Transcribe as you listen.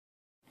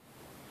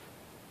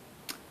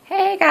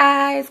Hey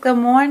guys, good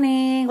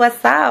morning.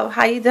 What's up?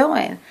 How you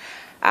doing?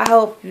 I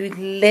hope you're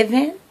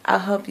living, I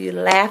hope you're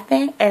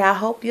laughing, and I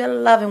hope you're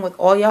loving with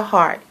all your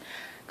heart.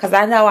 Because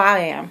I know I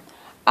am.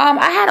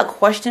 I had a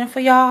question for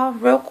y'all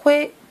real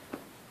quick.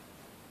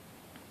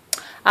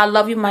 I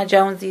love you, my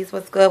Jonesies.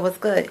 What's good? What's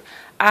good?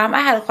 I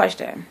had a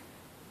question.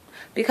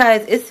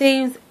 Because it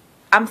seems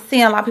I'm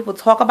seeing a lot of people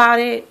talk about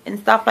it and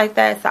stuff like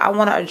that. So I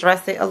want to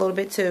address it a little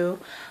bit too.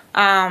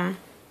 A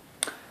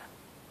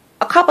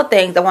couple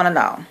things I want to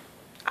know.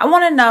 I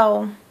want to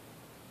know,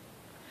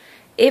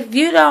 if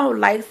you don't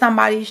like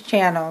somebody's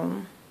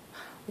channel,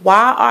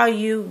 why are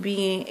you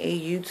being a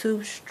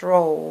YouTube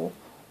stroll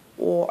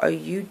or a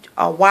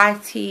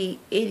YT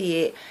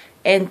idiot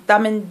and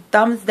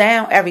thumbs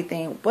down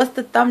everything? What's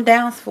the thumb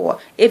downs for?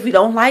 If you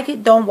don't like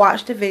it, don't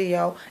watch the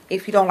video.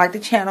 If you don't like the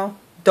channel,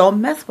 don't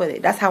mess with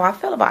it. That's how I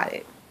feel about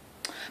it.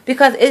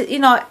 Because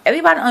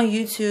everybody on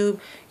YouTube,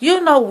 you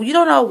don't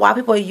know why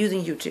people are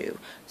using YouTube.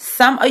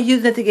 Some are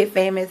using it to get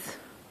famous.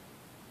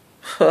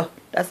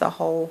 That's a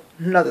whole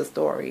nother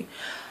story.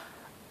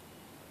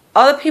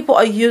 Other people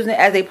are using it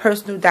as a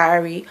personal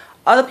diary.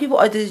 Other people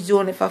are just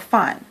doing it for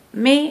fun.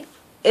 Me,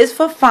 it's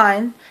for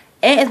fun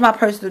and it's my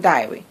personal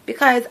diary.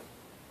 Because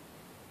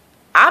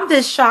I'm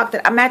just shocked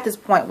that I'm at this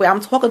point where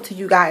I'm talking to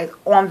you guys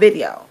on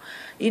video.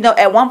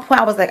 At one point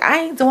I was like,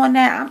 I ain't doing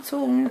that. I'm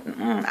too,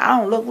 I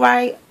don't look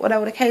right.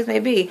 Whatever the case may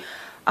be.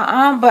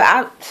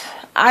 But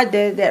I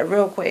did that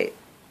real quick.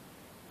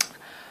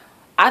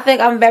 I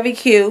think I'm very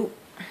cute.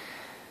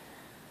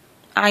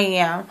 I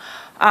am.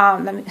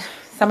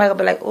 Somebody will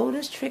be like, oh,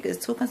 this trick is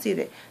too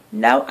conceited.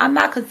 No, I'm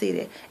not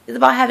conceited. It's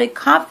about having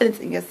confidence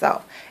in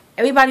yourself.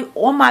 Everybody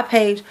on my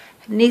page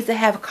needs to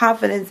have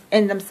confidence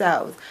in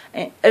themselves.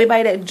 And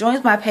everybody that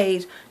joins my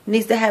page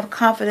needs to have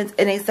confidence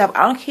in themselves.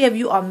 I don't care if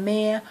you are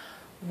man,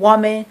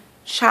 woman,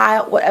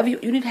 child, whatever.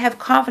 You need to have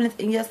confidence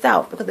in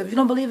yourself. Because if you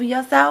don't believe in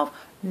yourself,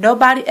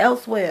 nobody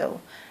else will.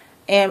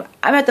 And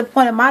I'm at the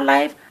point in my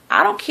life,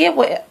 I don't care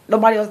what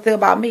nobody else thinks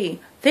about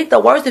me. Think the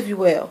worst if you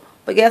will.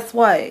 But guess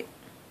what?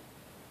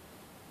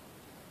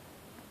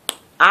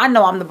 I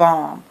know I'm the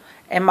bomb.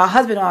 And my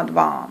husband know I'm the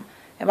bomb.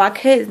 And my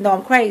kids know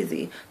I'm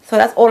crazy. So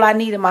that's all I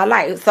need in my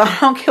life. So I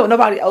don't care what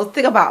nobody else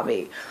think about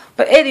me.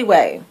 But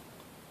anyway,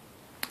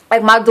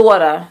 like my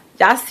daughter,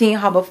 y'all seen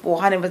her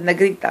before. Her name was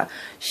Negrita.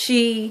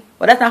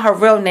 Well, that's not her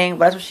real name,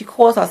 but that's what she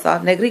calls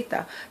herself,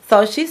 Negrita.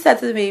 So she said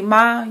to me,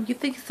 Mom, you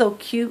think you're so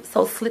cute,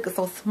 so slick, and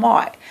so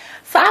smart.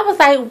 So I was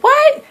like,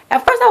 what?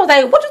 At first I was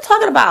like, what you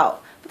talking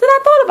about? But then I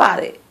thought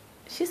about it.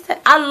 She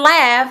said, I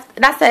laughed,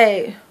 and I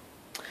said,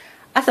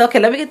 okay,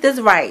 let me get this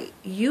right.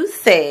 You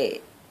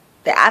said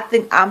that I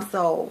think I'm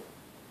so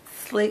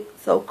slick,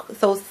 so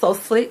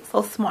slick,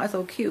 so smart,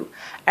 so cute.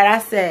 And I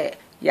said,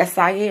 yes,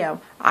 I am.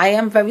 I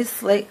am very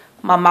slick.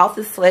 My mouth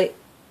is slick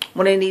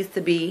when it needs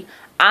to be.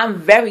 I'm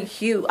very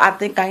cute. I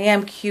think I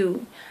am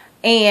cute.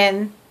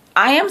 And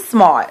I am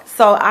smart.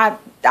 So I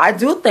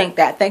do think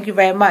that. Thank you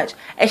very much.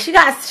 And she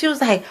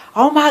was like,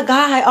 oh my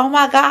God, oh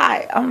my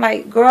God. I'm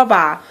like, girl,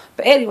 bye.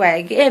 But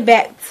anyway, getting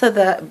back to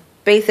the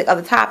basic of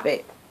the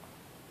topic.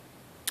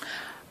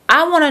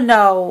 I want to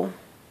know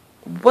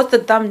what the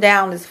thumb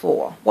down is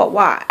for.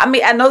 Why? I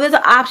mean, I know there's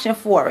an option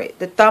for it.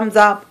 The thumbs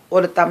up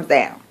or the thumbs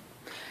down.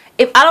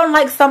 If I don't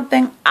like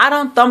something, I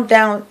don't thumb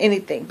down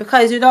anything.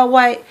 Because you know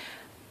what?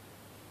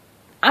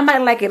 I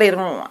might like it later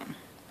on.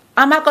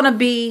 I'm not going to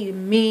be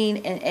mean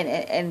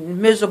and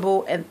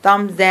miserable and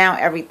thumbs down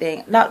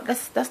everything. No,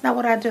 that's not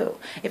what I do.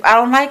 If I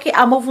don't like it,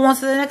 I'll move on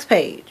to the next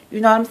page.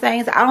 You know what I'm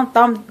saying? So I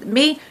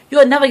don't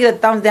you'll never get a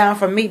thumbs down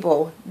from me,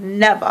 boo.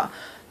 Never.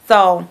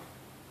 So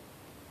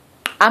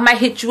I might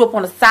hit you up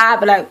on the side,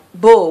 but like,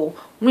 boo,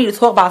 we need to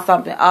talk about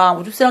something.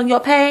 Would you sit on your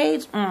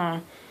page?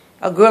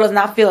 A girl is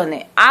not feeling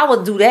it. I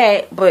would do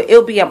that, but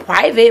it'll be in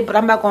private. But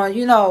I'm not going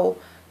to,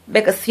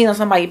 make a scene on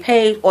somebody's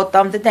page or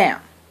thumbs it down.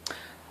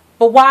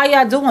 But why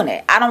y'all doing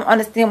it? I don't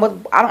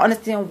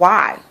understand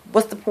why.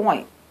 What's the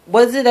point?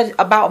 What is it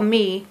about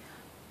me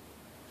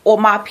or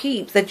my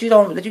peeps that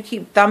you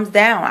keep thumbs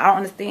down? I don't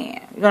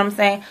understand. You know what I'm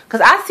saying?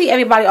 Because I see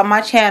everybody on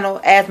my channel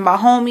as my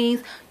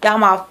homies. Y'all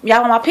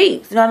my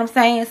peeps. You know what I'm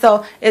saying?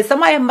 So if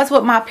somebody mess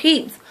with my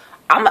peeps,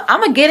 I'm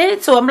gonna get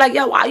into it. I'm like,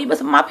 yo, why you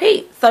messing with my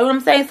peeps? So you know what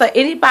I'm saying? So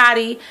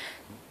anybody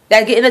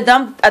that getting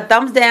a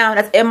thumbs down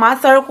that's in my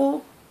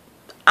circle,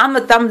 I'm the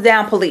thumbs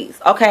down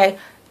police. Okay,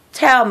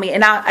 tell me,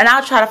 and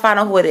I'll try to find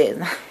out who it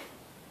is.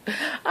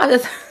 I'm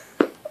just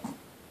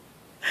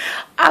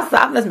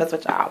messing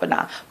with y'all,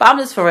 but I'm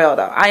just for real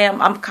though.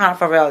 I'm kind of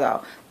for real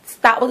though.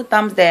 Stop with the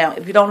thumbs down.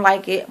 If you don't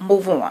like it,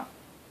 move on.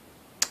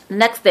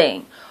 Next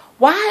thing.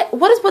 What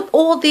is with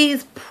all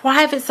these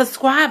private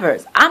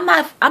subscribers? I'm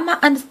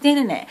not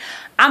understanding that.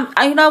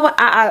 You know what?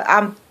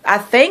 I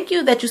thank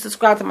you that you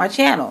subscribe to my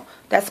channel.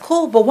 That's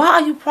cool, but why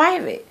are you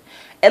private?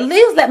 At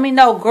least let me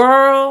know,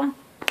 girl.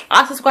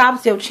 I subscribe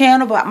to your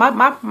channel, but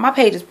my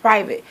page is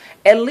private.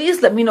 At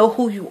least let me know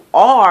who you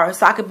are,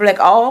 so I could be like,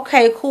 oh,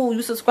 okay, cool.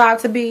 You subscribe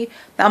to me,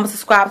 then I'm gonna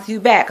subscribe to you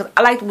back. Cause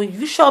I like when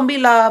you show me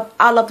love,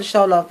 I love to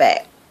show love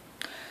back.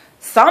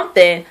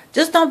 something.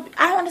 Just don't.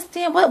 I don't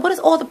understand what is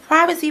all the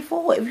privacy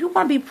for. If you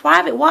want to be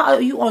private, why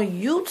are you on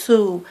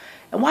YouTube?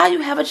 And why do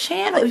you have a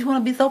channel if you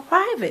want to be so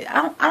private?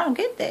 I don't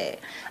get that.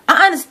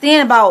 I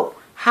understand about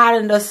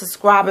hiding the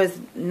subscribers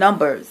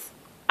numbers.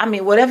 I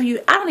mean, whatever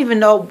you, I don't even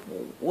know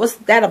what's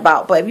that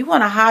about. But if you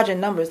want to hide your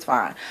numbers,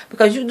 fine.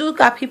 Because you do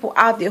got people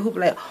out there who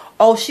be like,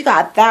 oh, she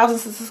got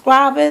thousands of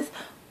subscribers.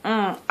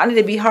 I need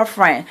to be her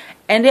friend.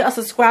 And they are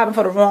subscribing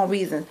for the wrong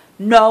reasons.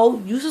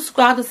 No, you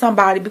subscribe to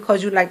somebody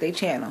because you like their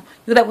channel.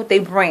 You like what they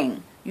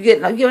bring. You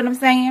get what I'm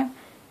saying?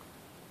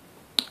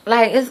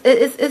 Like,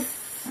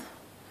 it's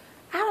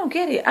I don't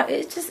get it.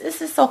 It's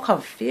just so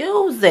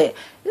confusing.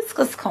 It's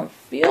just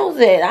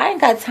confusing. I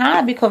ain't got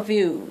time to be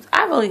confused.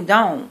 I really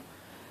don't.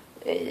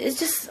 It's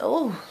just,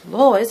 oh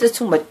Lord, it's just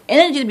too much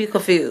energy to be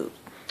confused.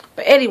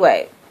 But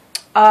anyway,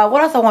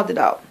 what else I wanted to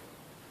know?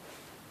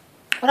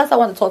 What else I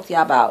wanted to talk to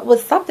y'all about? It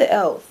was something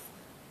else.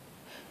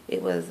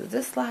 It was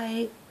just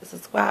like the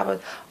subscribers.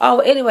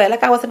 Oh, anyway,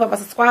 like I was saying about my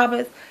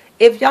subscribers,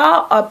 if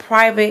y'all are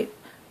private,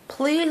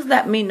 please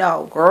let me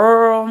know,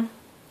 girl.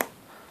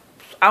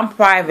 I'm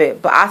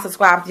private, but I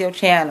subscribe to your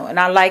channel and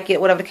I like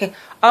it, whatever the case.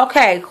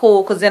 Okay,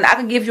 cool, because then I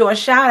can give you a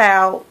shout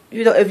out,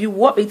 you know, if you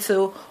want me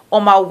to,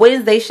 on my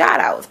Wednesday shout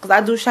outs, because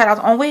I do shout outs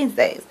on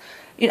Wednesdays.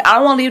 You know, I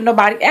don't want to leave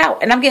nobody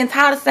out. And I'm getting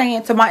tired of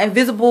saying to my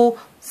invisible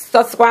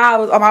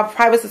subscribers or my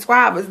private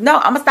subscribers, no,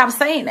 I'm going to stop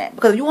saying that.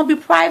 Because if you want to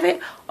be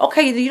private,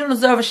 okay, you don't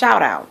deserve a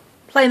shout out.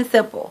 Plain and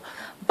simple.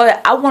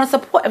 But I want to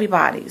support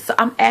everybody. So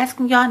I'm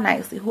asking y'all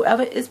nicely,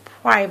 whoever is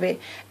private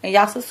and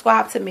y'all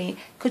subscribe to me,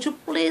 could you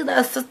please let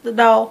a sister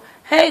know,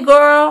 hey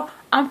girl,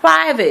 I'm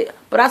private,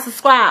 but I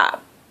subscribe.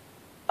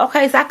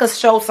 Okay, so I could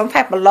show some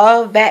type of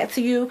love back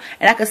to you.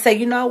 And I could say,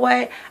 you know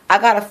what? I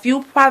got a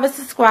few private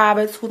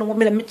subscribers who don't want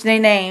me to mention their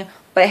name.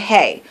 But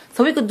hey,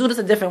 so we could do this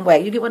a different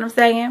way. You get what I'm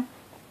saying?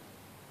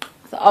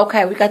 So,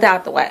 okay, we got that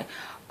out the way.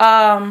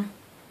 I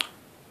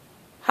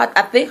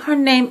think her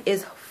name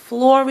is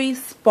Flory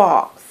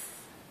Sparks.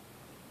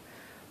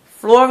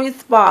 Flory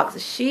Sparks.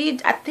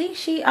 I think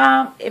she,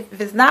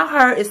 if it's not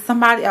her, it's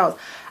somebody else.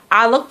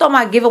 I looked on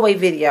my giveaway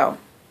video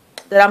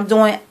that I'm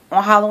doing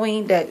on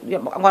Halloween, that I'm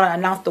going to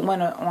announce the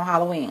winner on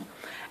Halloween.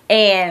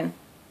 And,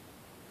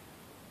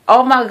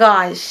 oh my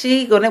God,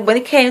 when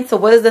it came to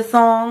what is the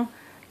song,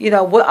 you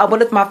know,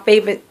 what is my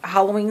favorite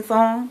Halloween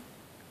song?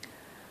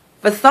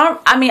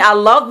 I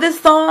love this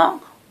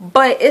song,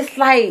 but it's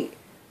like,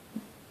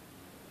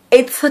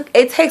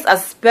 it takes a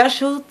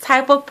special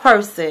type of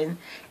person,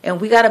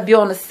 and we got to be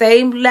on the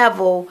same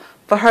level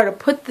for her to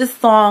put this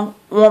song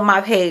on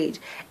my page.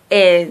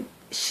 And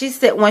she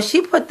said, when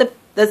she put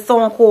the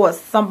song called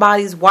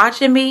Somebody's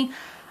Watching Me,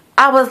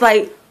 I was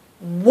like,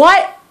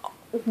 what?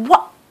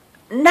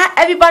 Not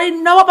everybody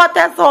know about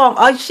that song.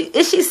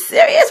 Is she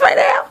serious right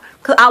now?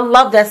 Because I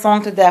love that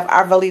song to death.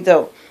 I really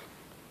do.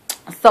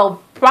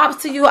 So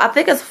props to you. I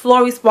think it's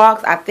Flory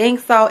Sparks. I think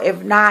so.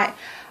 If not,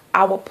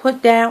 I will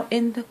put down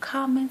in the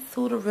comments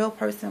who the real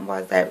person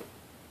was that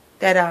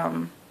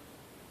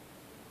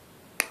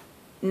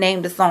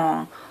named the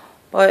song.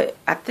 But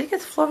I think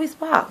it's Flory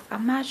Sparks.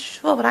 I'm not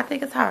sure, but I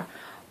think it's her.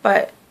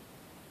 But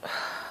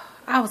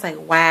I was like,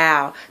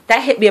 wow.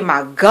 That hit me in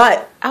my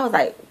gut. I was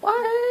like,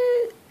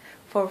 what?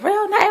 For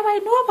real? Not everybody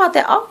knew about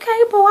that.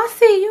 Okay, boo, I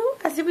see you.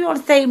 I see we on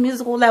the same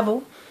musical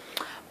level.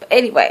 But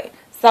anyway,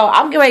 so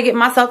I'm getting ready to get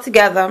myself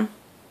together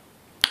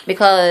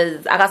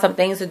because I got some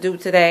things to do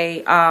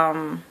today.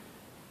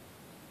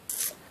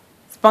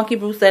 Spunky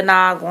Bruce and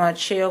I are going to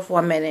chill for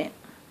a minute,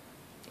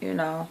 you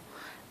know.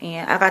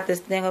 And I got this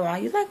thing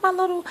around. You like my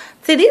little...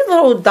 See, these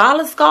little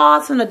dollar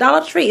scarves from the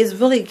Dollar Tree is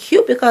really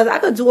cute because I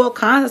could do all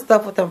kinds of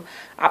stuff with them.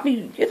 I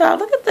mean, you know,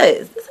 look at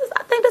this.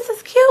 I think this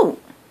is cute.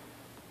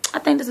 I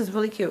think this is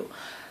really cute.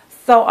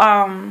 So,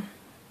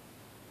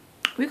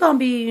 we're going to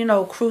be, you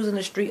know, cruising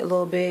the street a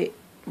little bit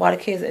while the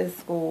kids are in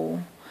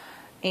school.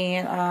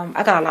 And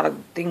I got a lot of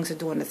things to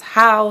do in this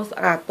house.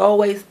 I got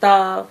throwaway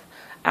stuff.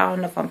 I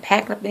don't know if I'm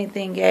packing up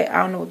anything yet.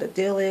 I don't know what the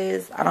deal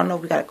is. I don't know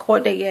if we got a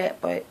court date yet,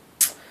 but...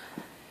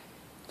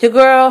 your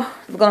girl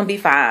is going to be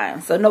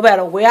fine. So no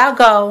matter where I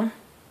go,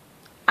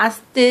 I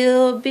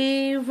still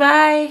be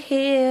right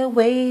here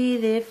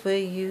waiting for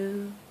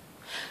you.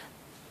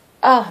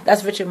 Oh,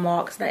 that's Richard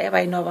Marx. Not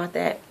everybody know about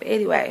that. But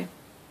anyway.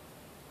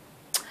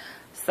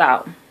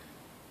 So.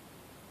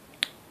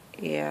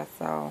 Yeah,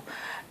 so.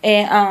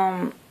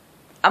 And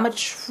I'm going to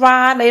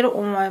try later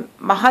on.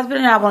 My husband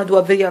and I want to do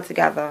a video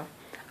together.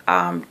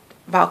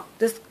 About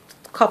this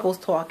couple's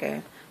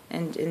talking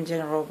in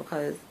general.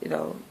 Because, you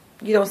know,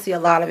 you don't see a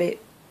lot of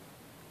it.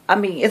 I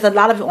mean, it's a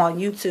lot of it on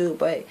YouTube,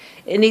 but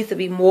it needs to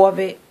be more of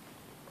it.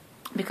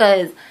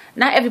 Because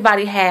not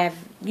everybody have...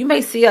 You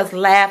may see us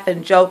laugh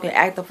and joke and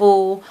act a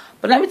fool.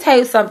 But let me tell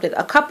you something.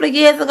 A couple of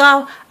years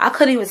ago, I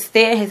couldn't even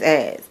stand his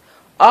ass.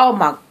 Oh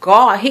my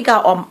God. He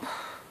got on...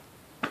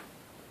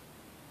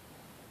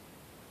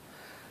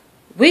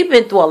 We've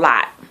been through a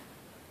lot.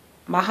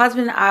 My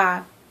husband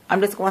and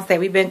I'm just going to say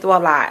we've been through a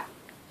lot.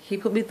 He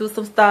put me through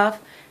some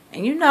stuff.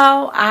 And you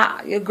know,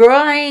 your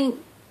girl ain't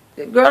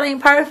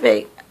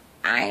perfect.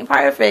 I ain't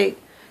perfect.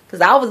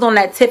 Because I was on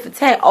that tit for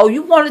tat. Oh,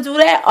 you want to do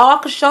that? Oh, I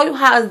can show you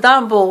how it's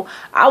done, boo.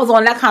 I was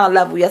on that kind of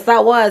level. Yes, I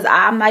was.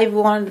 I'm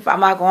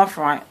not going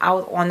front. I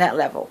was on that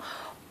level.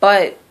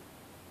 But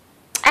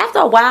after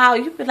a while,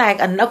 you be like,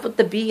 enough with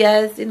the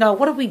BS. You know,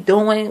 what are we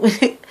doing?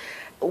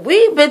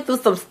 We've been through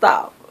some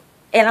stuff.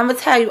 And I'm going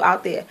to tell you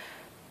out there,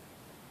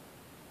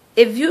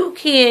 if you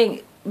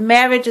can't,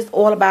 marriage is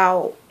all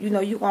about, you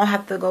know, you're going to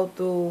have to go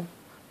through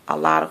a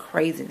lot of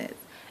craziness.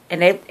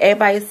 And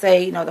everybody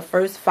say, you know, the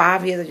first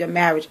 5 years of your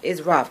marriage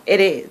is rough. It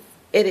is.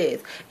 It is.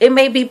 It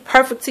may be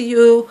perfect to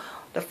you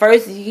the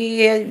first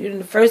year, you know,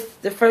 the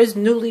first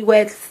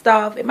newlywed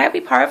stuff. It might be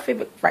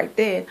perfect right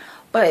then.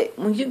 But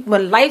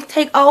when life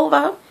take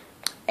over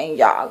and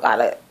y'all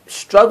gotta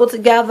struggle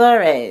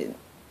together, and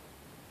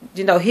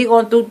you know, he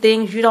gonna do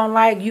things you don't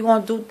like, you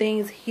gonna do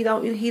things he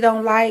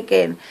don't like,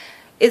 and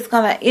it's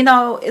gonna, you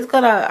know,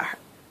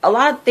 a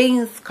lot of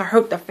things can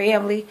hurt the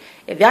family.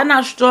 If y'all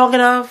not strong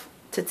enough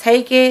to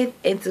take it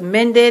and to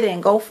mend it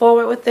and go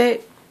forward with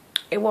it,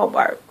 it won't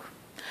work.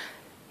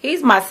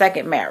 He's my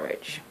second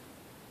marriage.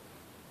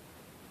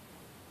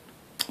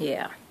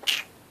 Yeah.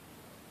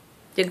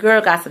 The girl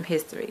got some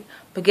history.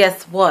 But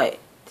guess what?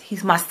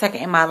 He's my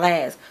second and my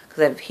last.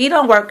 Because if he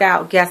don't work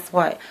out, guess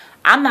what?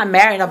 I'm not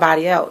marrying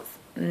nobody else.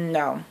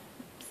 No.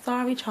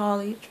 Sorry,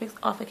 Charlie. Tricks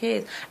off the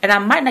kids. And I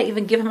might not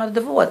even give him a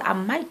divorce. I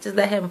might just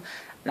let him...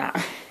 Nah.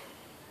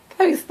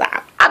 Let me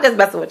stop. I'm just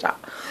messing with y'all.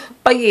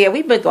 But yeah,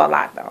 we've been through a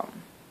lot, though.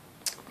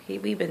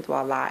 We've been through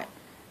a lot.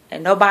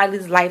 And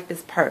nobody's life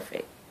is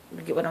perfect.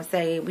 You get what I'm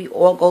saying? We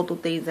all go through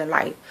things in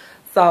life.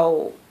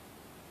 So,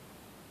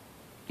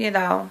 you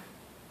know,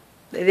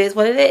 it is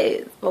what it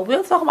is. But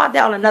we'll talk about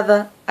that on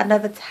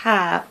another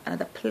time,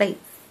 another place.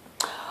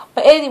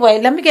 But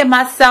anyway, let me get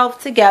myself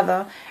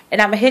together.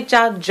 And I'm going to hit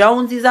y'all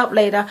Jonesies up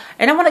later.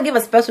 And I want to give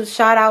a special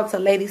shout out to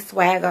Lady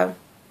Swagger.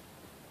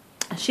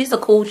 She's a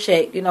cool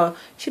chick. You know,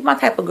 she's my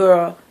type of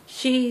girl.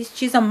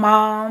 She's a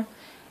mom.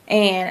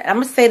 And I'm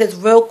going to say this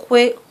real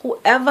quick.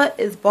 Whoever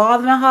is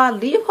bothering her,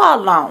 leave her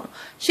alone.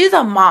 She's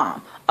a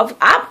mom.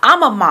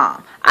 I'm a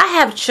mom. I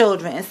have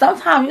children. And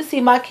sometimes you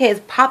see my kids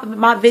pop up in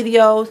my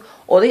videos,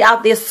 or they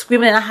out there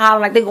screaming and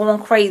hollering like they're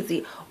going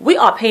crazy. We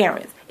are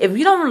parents. If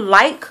you don't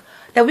like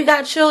that we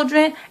got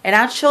children and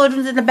our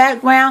children's in the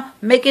background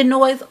making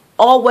noise,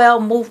 all well,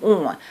 move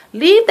on.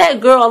 Leave that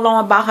girl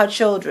alone about her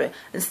children.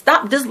 And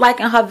stop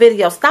disliking her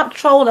videos. Stop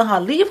trolling her.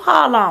 Leave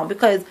her alone,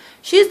 because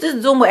she's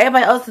just doing what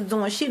everybody else is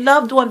doing. She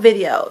loves doing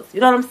videos. You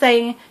know what I'm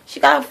saying?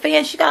 She got a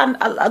fan. She got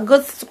a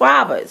good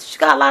subscribers. She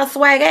got a lot of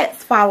swagettes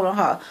following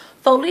her.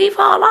 So leave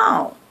her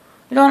alone.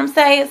 You know what I'm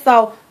saying?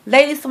 So,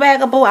 Lady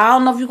Swagger Boo, I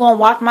don't know if you're going to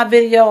watch my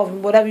video or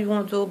whatever you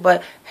want to do,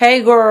 but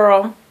hey,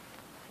 girl,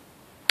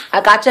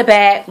 I got your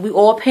back. We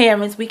all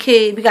parents. We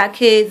got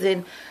kids,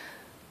 and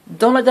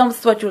don't let them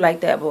sweat you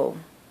like that, boo.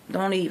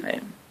 Don't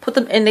even. Put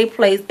them in their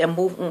place and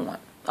move on.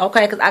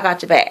 Okay? Because I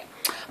got your back.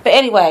 But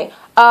anyway,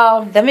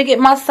 let me get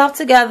myself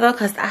together,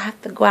 because I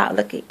have to go out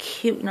looking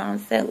cute. You know what I'm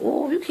saying?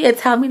 Ooh, you can't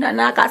tell me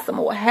nothing. I got some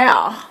more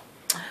hair.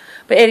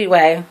 But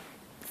anyway,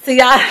 see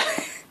y'all.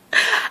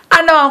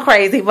 I know I'm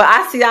crazy, but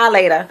I'll see y'all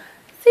later.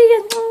 See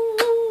ya.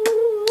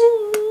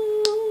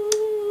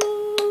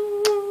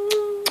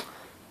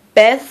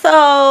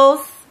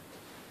 Besos.